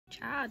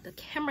Child, the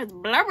camera's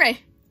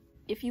blurry.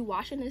 If you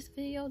watching this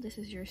video, this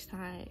is your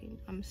sign.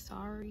 I'm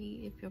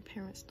sorry if your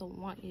parents don't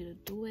want you to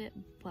do it,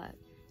 but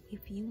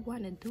if you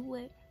want to do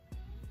it,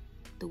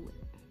 do it.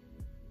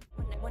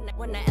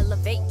 Wanna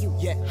elevate you,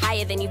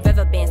 higher than you've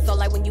ever been. So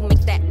like when you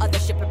mix that other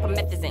shit with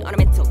promethazine on a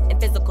mental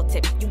and physical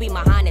tip, you be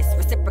my highness,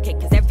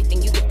 reciprocate, cause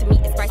everything you give to me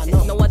is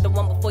priceless. No other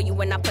one before you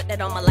when I put that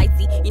on my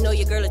lightsy. You know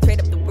your girl will trade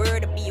up the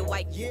word to be your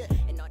wife.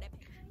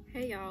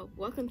 Hey y'all,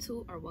 welcome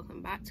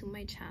back to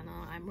my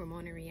channel. I'm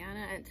Ramona,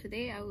 and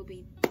today I will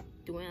be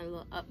doing a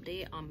little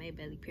update on my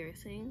belly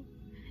piercing.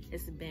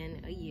 It's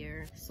been a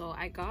year. So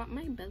I got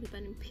my belly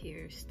button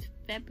pierced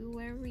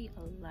February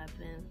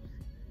 11th,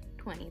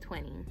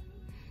 2020.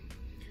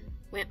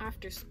 Went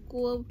after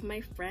school with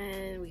my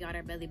friend. We got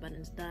our belly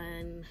buttons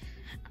done.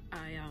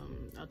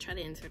 I'll try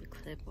to insert a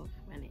clip of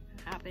when it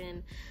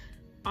happened.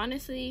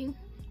 Honestly,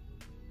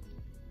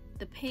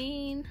 the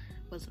pain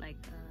was like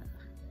a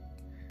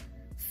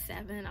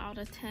 7 out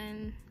of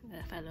 10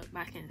 if I look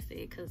back and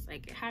see, because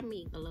like it had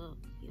me a little,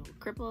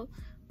 crippled,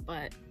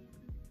 but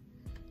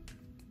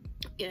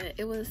yeah,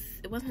 it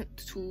wasn't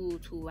too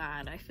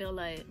bad. I feel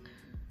like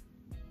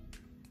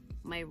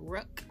my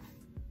rook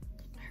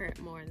hurt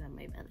more than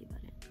my belly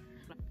button.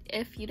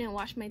 If you didn't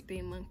watch my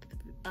 3-month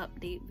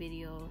update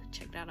video,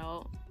 check that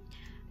out.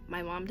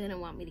 My mom didn't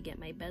want me to get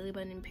my belly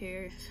button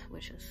pierced,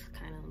 which is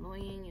kind of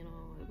annoying.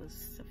 It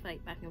was a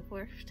fight back and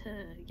forth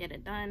to get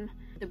it done.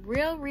 The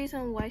real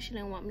reason why she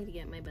didn't want me to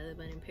get my belly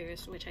button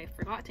pierced, which I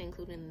forgot to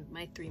include in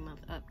my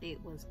 3-month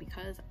update, was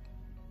because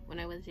when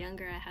I was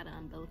younger I had an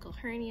umbilical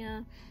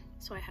hernia.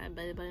 So I had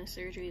belly button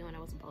surgery when I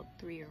was about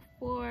 3 or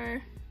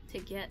 4 to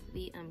get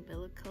the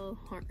umbilical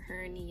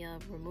hernia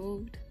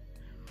removed,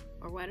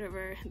 or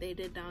whatever they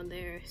did down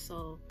there.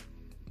 So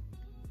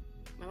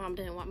my mom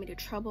didn't want me to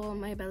trouble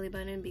my belly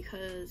button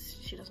because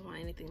she doesn't want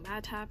anything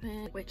bad to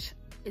happen, which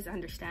is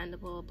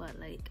understandable. But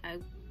like,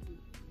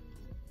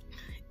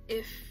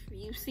 if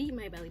you see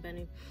my belly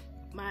button,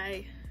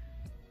 my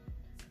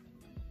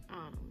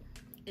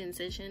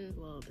incision,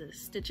 well, the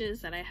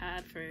stitches that I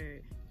had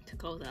to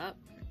close up,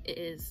 it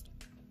is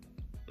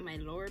my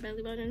lower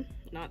belly button,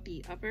 not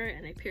the upper,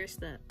 and I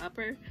pierced the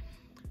upper.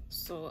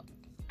 So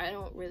I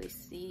don't really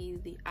see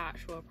the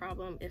actual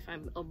problem if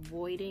I'm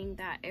avoiding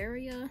that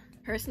area.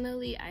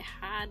 Personally, I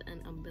had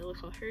an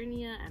umbilical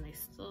hernia and I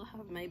still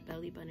have my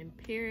belly button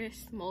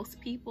pierced. Most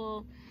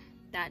people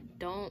that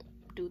don't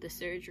do the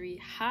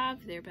surgery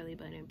have their belly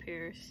button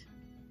pierced,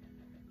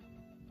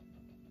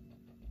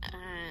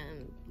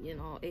 and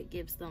it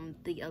gives them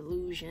the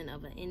illusion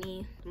of an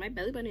innie. My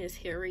belly button is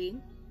hairy,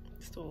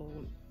 so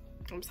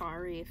I'm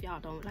sorry if y'all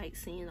don't like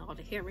seeing all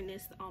the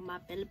hairiness on my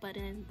belly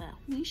button, but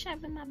we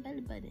shaving my belly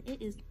button. It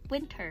is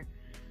winter.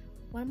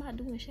 What am I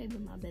doing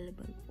shaving my belly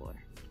button for?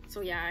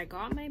 So yeah, I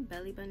got my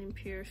belly button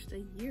pierced a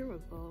year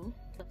ago.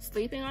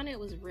 Sleeping on it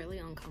was really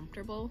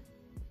uncomfortable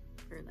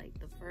for like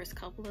the first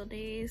couple of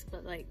days,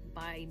 but like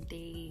by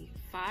day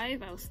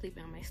 5 I was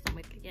sleeping on my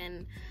stomach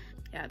again.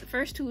 Yeah, the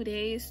first 2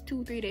 days,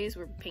 2-3 days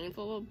were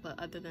painful, but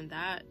other than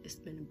that, it's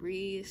been a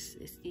breeze.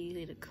 It's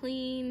easy to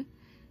clean.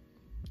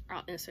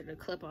 I'll insert a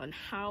clip on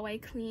how I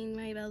clean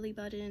my belly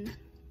button.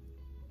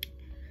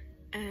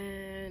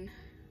 And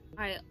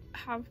I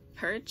have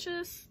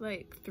purchased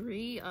like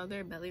 3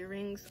 other belly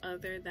rings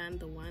other than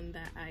the one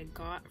that I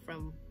got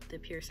from the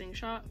piercing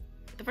shop.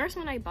 The first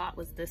one I bought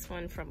was this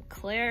one from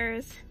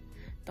Claire's.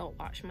 Don't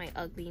watch my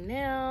ugly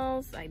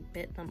nails. I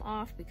bit them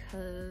off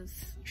because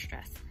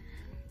stress.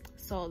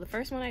 So the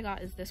first one I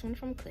got is this one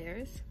from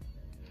Claire's.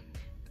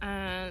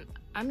 And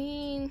I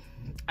mean,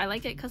 I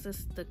like it because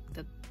it's the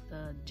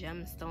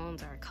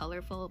gemstones are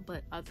colorful,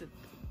 but other,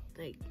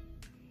 like,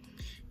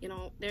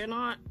 they're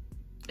not.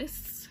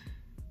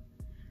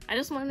 I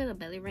just wanted a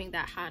belly ring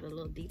that had a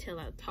little detail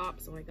at the top,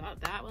 so I got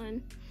that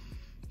one.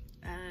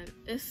 And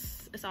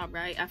it's all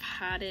right. I've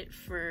had it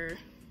for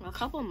a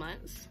couple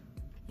months.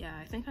 Yeah,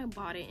 I think I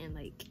bought it in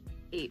like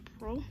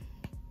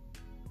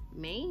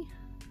May.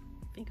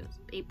 I think it was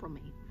April,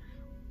 May,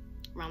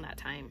 around that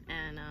time.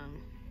 And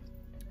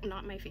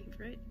not my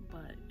favorite,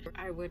 but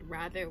I would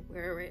rather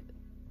wear it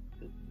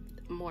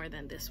more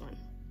than this one.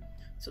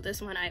 So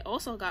this one I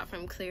also got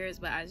from Claire's,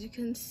 but as you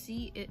can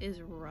see, it is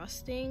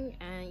rusting,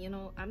 and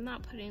I'm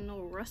not putting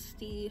no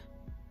rusty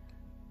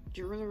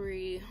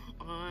jewelry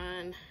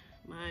on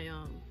my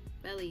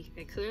belly.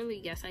 I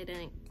clearly guess I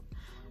didn't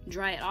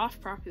dry it off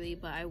properly,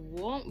 but I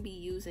won't be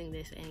using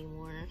this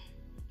anymore.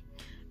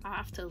 I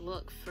have to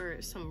look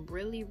for some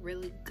really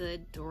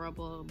good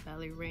durable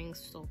belly rings,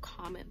 so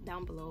comment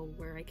down below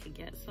where I could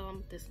get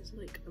some. This is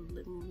like a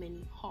little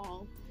mini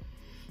haul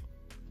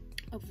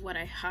of what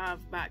I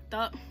have backed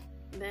up.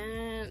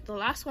 Then the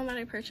last one that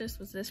I purchased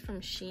was this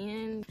from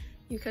Shein.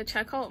 You could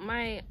check out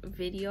my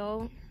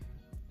video,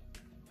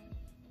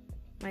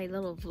 my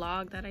little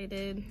vlog that I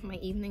did, my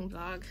evening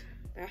vlog.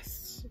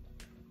 That's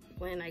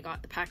when I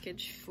got the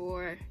package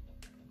for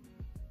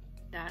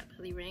that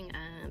belly ring,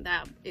 and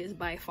that is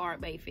by far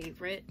my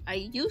favorite. I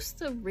used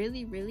to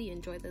really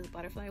enjoy this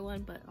butterfly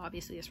one, but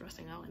obviously it's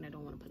rusting out and I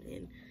don't want to put it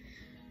in.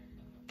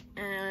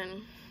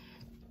 And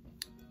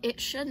it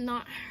should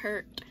not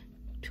hurt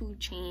to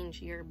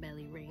change your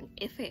belly ring.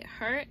 If it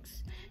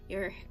hurts,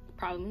 you're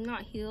probably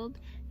not healed.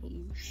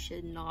 You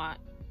should not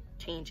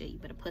change it. You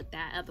better put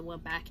that other one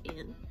back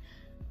in.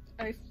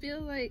 I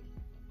feel like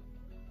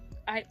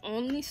I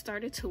only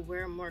started to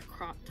wear more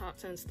crop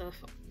tops and stuff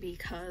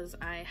because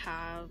I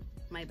have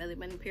my belly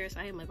button pierced.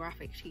 I am a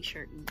graphic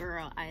t-shirt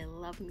girl. I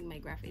love me my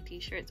graphic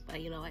t-shirts,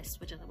 but you know, I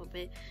switch it up a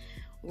bit,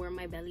 wear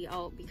my belly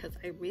out because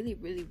I really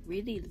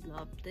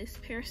love this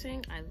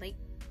piercing. I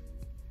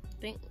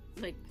think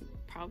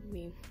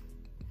probably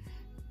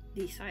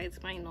besides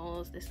my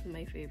nose, this is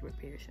my favorite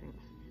piercing.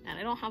 And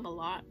I don't have a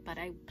lot, but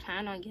I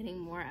plan on getting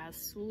more as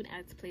soon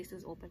as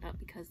places open up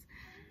because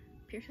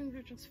piercings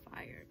are just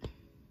fire.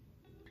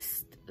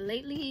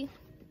 Lately,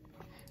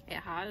 it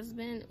has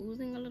been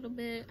oozing a little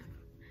bit,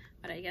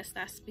 but I guess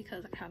that's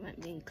because I haven't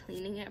been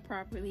cleaning it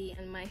properly.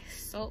 And my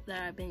soap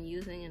that I've been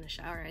using in the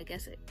shower, I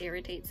guess it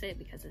irritates it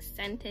because it's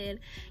scented.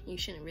 You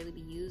shouldn't really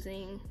be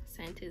using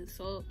scented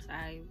soaps.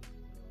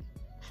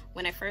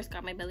 When I first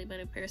got my belly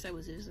button pierced, I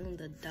was using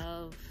the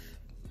Dove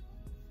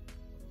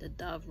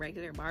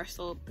regular bar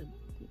soap,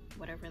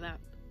 whatever that,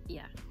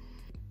 yeah.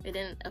 It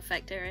didn't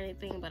affect it or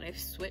anything, but I've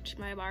switched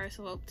my bar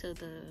soap to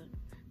the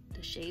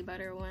shea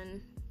butter one,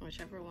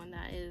 whichever one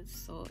that is,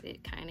 so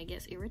it kind of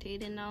gets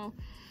irritated now.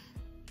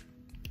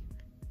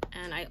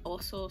 And I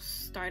also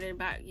started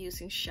back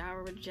using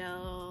shower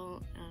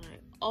gel, and I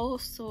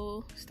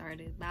also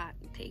started back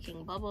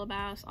taking bubble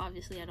baths.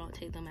 Obviously I don't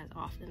take them as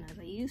often as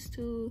I used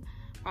to,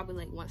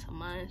 probably like once a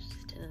month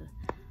to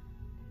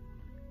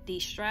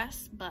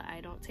de-stress, but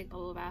I don't take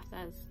bubble baths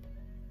as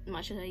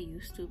much as I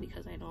used to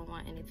because I don't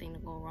want anything to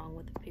go wrong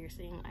with the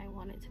piercing. I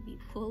want it to be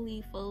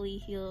fully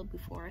healed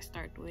before I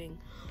start doing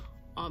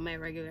all my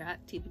regular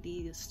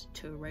activities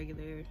to a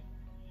regular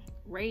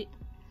rate.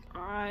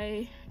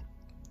 I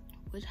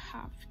would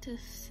have to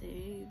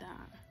say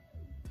that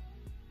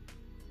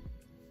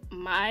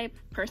my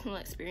personal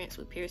experience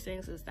with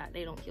piercings is that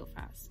they don't heal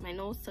fast. My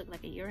nose took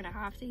like 1.5 years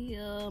to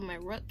heal. My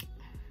rook,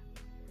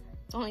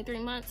 it's only 3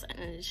 months,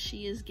 and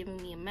she is giving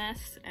me a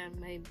mess. And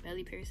my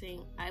belly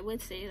piercing, I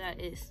would say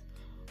that it's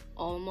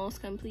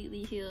almost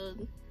completely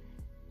healed,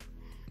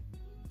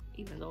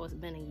 even though it's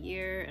been 1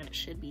 year and it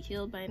should be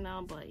healed by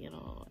now. But you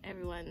know,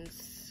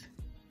 everyone's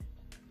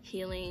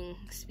healing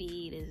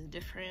speed is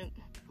different.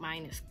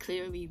 Mine is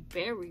clearly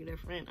very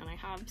different, and I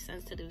have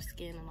sensitive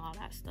skin and all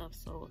that stuff,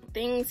 so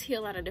things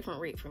heal at a different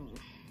rate for me.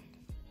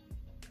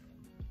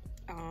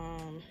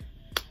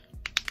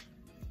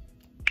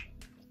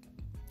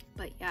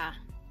 But yeah,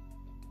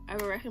 I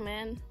would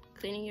recommend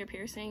cleaning your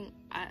piercing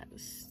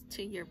as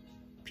to your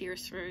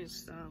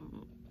piercer's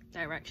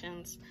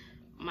directions.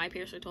 My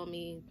piercer told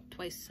me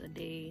twice a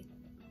day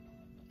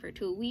for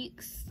 2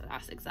 weeks.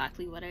 That's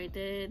exactly what I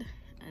did.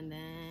 And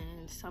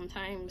then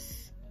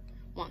sometimes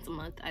once a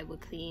month I would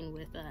clean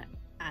with an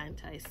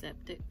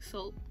antiseptic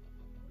soap,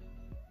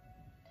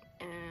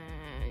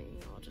 and you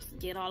know, just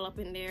get all up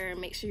in there.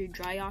 Make sure you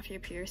dry off your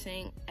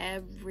piercing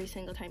every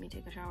single time you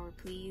take a shower,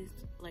 please.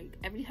 Like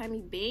every time you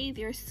bathe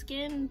your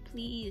skin,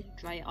 please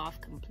dry it off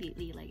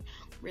completely. Like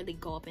really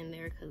go up in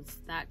there, because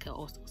that could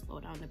also slow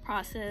down the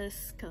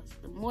process, because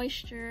the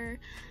moisture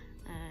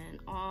and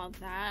all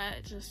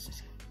that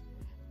just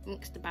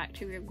makes the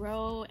bacteria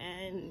grow,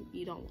 and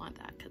you don't want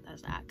that,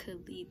 because that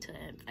could lead to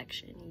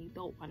infection. You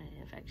don't want an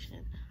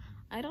infection.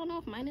 I don't know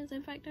if mine is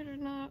infected or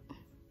not,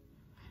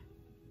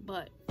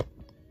 but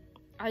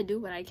I do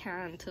what I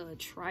can to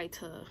try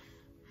to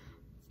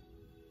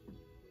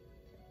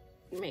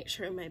make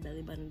sure my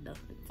belly button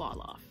doesn't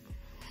fall off.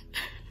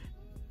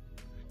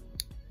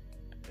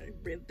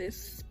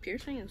 This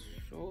piercing is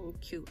so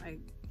cute.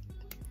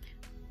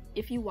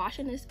 If you're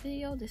watching this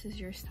video, this is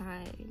your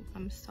sign.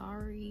 I'm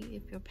sorry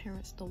if your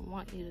parents don't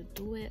want you to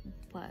do it,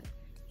 but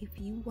if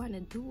you want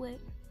to do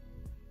it,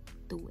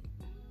 do it.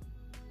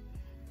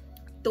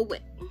 Do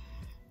it.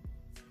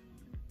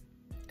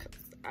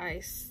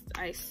 Cause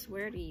I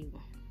swear to you,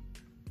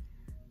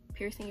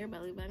 piercing your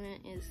belly button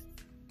is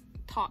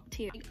top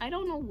tier. I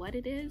don't know what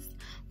it is,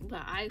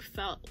 but I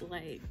felt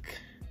like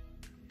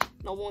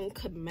no one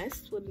could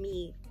mess with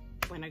me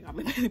when I got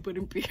my belly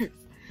button pierced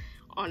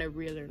on a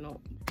realer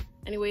note.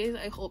 Anyways,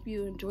 I hope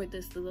you enjoyed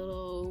this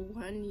little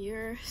 1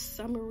 year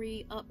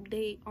summary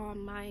update on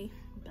my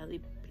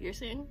belly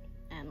piercing,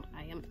 and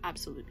I am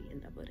absolutely in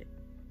love with it.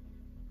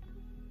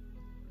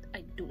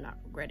 I do not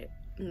regret it,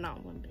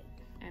 not one bit,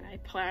 and I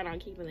plan on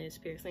keeping this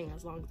piercing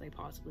as long as I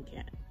possibly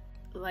can.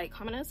 Like,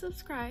 comment, and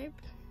subscribe.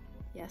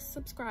 Yes,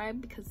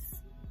 subscribe,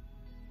 because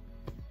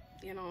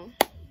you know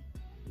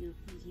you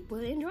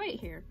will enjoy it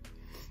here.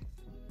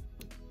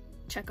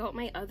 Check out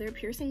my other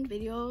piercing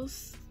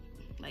videos,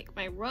 like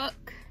my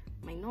rook,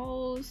 my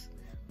nose,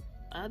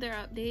 other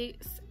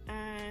updates,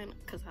 and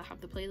because I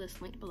have the playlist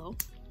linked below.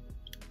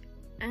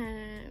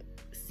 And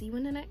see you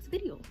in the next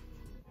video.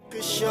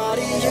 'Cause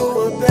shawty,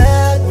 you a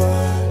bad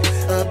one.